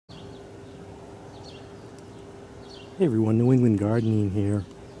Hey everyone, New England Gardening here.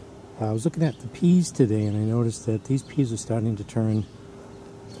 I was looking at the peas today and I noticed that these peas are starting to turn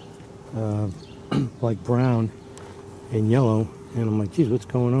like brown and yellow, and I'm like, geez, what's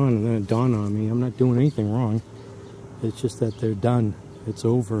going on? And then it dawned on me, I'm not doing anything wrong. It's just that they're done. It's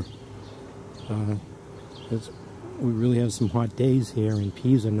over. We really have some hot days here, and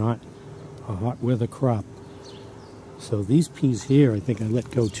peas are not a hot weather crop. So these peas here, I think I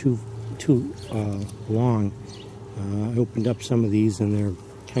let go too long. I opened up some of these and they're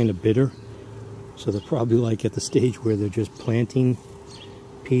kind of bitter, so they're probably like at the stage where they're just planting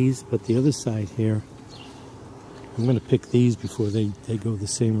peas. But the other side here, I'm going to pick these before they go the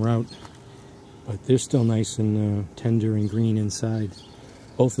same route, but they're still nice and tender and green inside.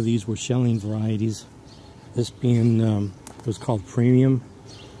 Both of these were shelling varieties, this being was called Premium,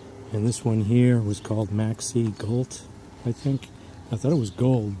 and this one here was called Maxigolt, I think. I thought it was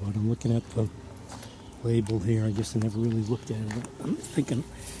gold, but I'm looking at the label here. I guess I never really looked at it. I'm thinking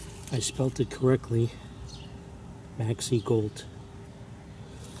I spelt it correctly. Maxigolt.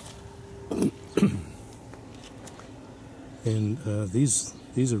 And these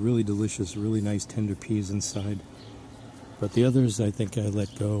are really delicious, really nice tender peas inside. But the others, I think I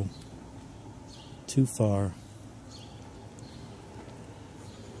let go too far.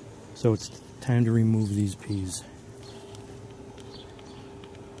 So it's time to remove these peas.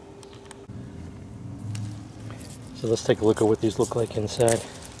 So let's take a look at what these look like inside.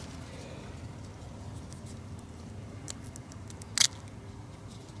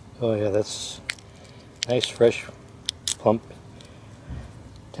 Oh yeah, that's nice, fresh, plump,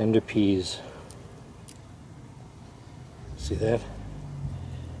 tender peas. See that?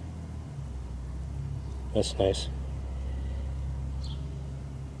 That's nice.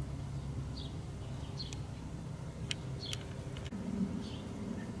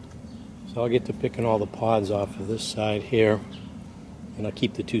 So I'll get to picking all the pods off of this side here, and I'll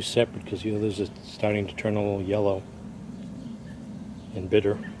keep the two separate because the others are starting to turn a little yellow and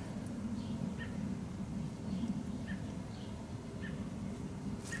bitter.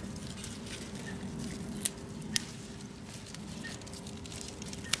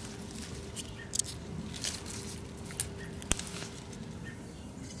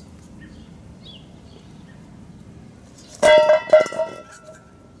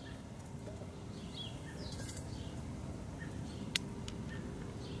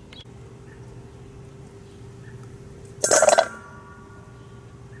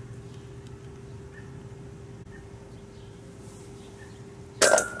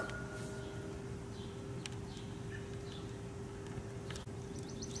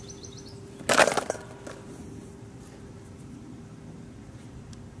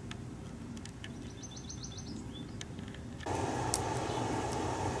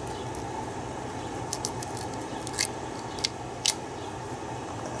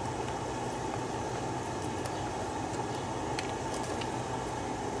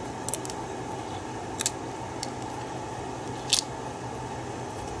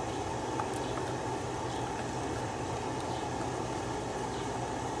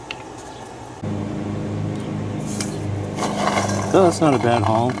 Oh, that's not a bad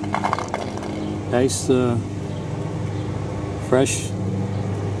haul. Nice, fresh,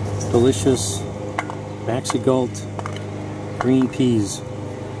 delicious Maxigolt green peas.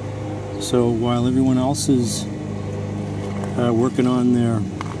 So while everyone else is working on their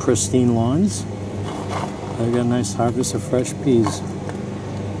pristine lawns, I've got a nice harvest of fresh peas.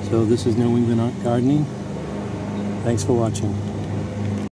 So this is New England Gardening. Thanks for watching.